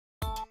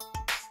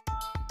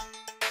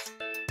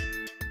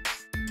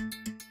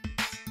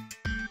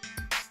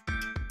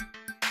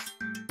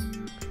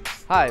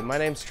Hi, my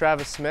name's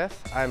Travis Smith.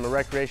 I'm a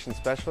recreation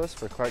specialist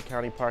for Clark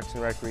County Parks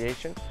and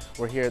Recreation.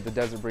 We're here at the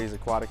Desert Breeze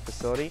Aquatic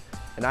Facility,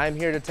 and I am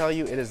here to tell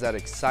you it is that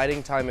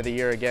exciting time of the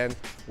year again.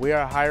 We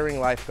are hiring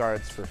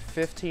lifeguards for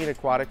 15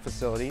 aquatic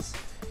facilities,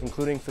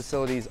 including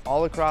facilities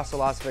all across the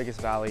Las Vegas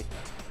Valley,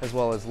 as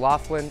well as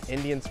Laughlin,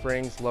 Indian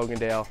Springs,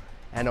 Logandale,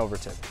 and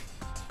Overton.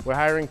 We're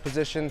hiring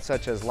positions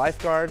such as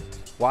lifeguard,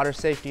 water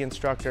safety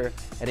instructor,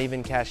 and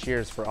even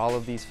cashiers for all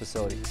of these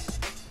facilities.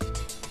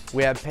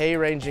 We have pay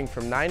ranging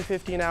from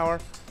 $9.50 an hour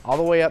all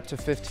the way up to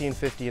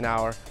 $15.50 an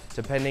hour,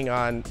 depending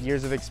on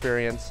years of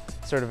experience,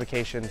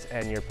 certifications,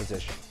 and your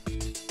position.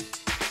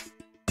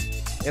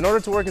 In order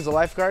to work as a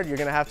lifeguard, you're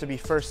going to have to be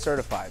first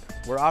certified.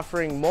 We're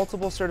offering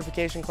multiple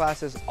certification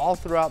classes all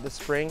throughout the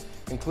spring,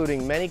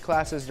 including many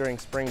classes during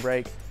spring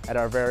break at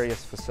our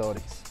various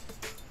facilities.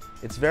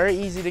 It's very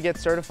easy to get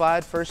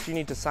certified. First, you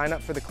need to sign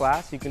up for the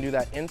class. You can do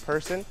that in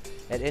person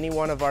at any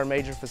one of our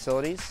major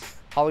facilities: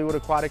 Hollywood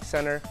Aquatic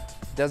Center,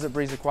 Desert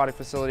Breeze Aquatic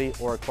Facility,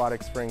 or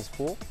Aquatic Springs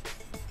Pool.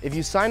 If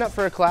you sign up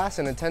for a class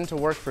and intend to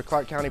work for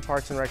Clark County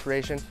Parks and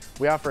Recreation,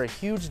 we offer a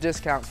huge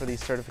discount for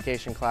these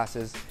certification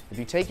classes. If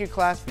you take your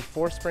class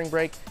before spring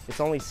break,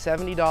 it's only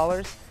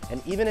 $70,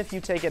 and even if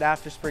you take it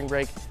after spring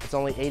break, it's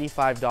only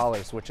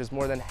 $85, which is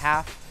more than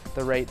half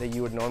the rate that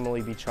you would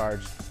normally be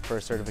charged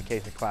for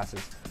certification classes.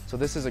 So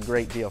this is a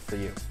great deal for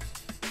you.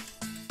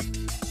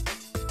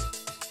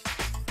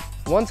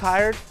 Once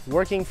hired,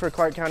 working for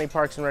Clark County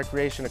Parks and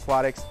Recreation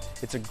Aquatics,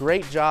 it's a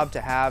great job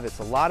to have. It's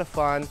a lot of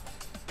fun.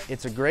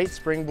 It's a great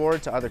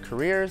springboard to other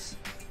careers,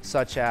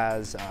 such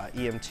as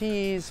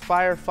EMTs,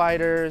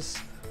 firefighters.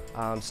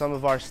 Some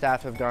of our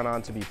staff have gone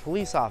on to be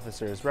police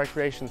officers,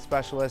 recreation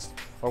specialists,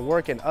 or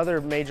work in other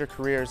major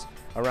careers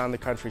around the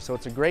country. So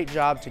it's a great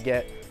job to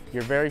get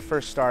your very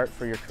first start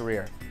for your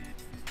career.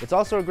 It's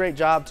also a great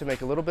job to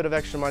make a little bit of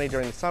extra money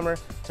during the summer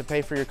to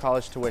pay for your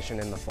college tuition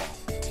in the fall.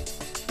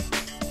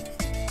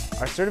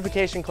 Our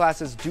certification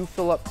classes do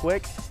fill up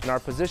quick, and our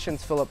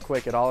positions fill up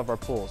quick at all of our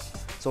pools.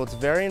 So it's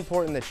very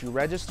important that you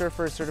register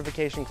for a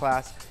certification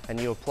class and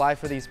you apply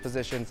for these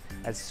positions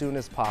as soon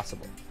as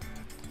possible.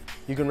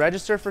 You can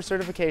register for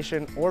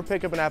certification or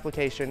pick up an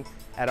application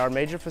at our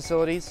major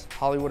facilities: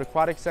 Hollywood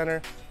Aquatic Center,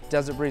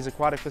 Desert Breeze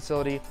Aquatic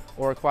Facility,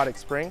 or Aquatic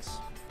Springs.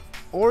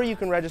 Or you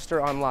can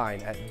register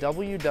online at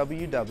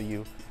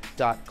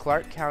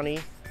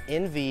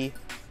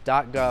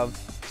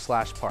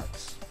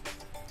www.clarkcountynv.gov/parks.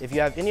 If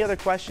you have any other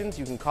questions,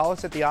 you can call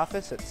us at the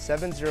office at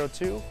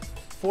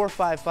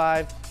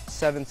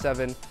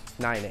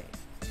 702-455-7798.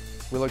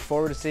 We look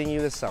forward to seeing you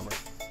this summer.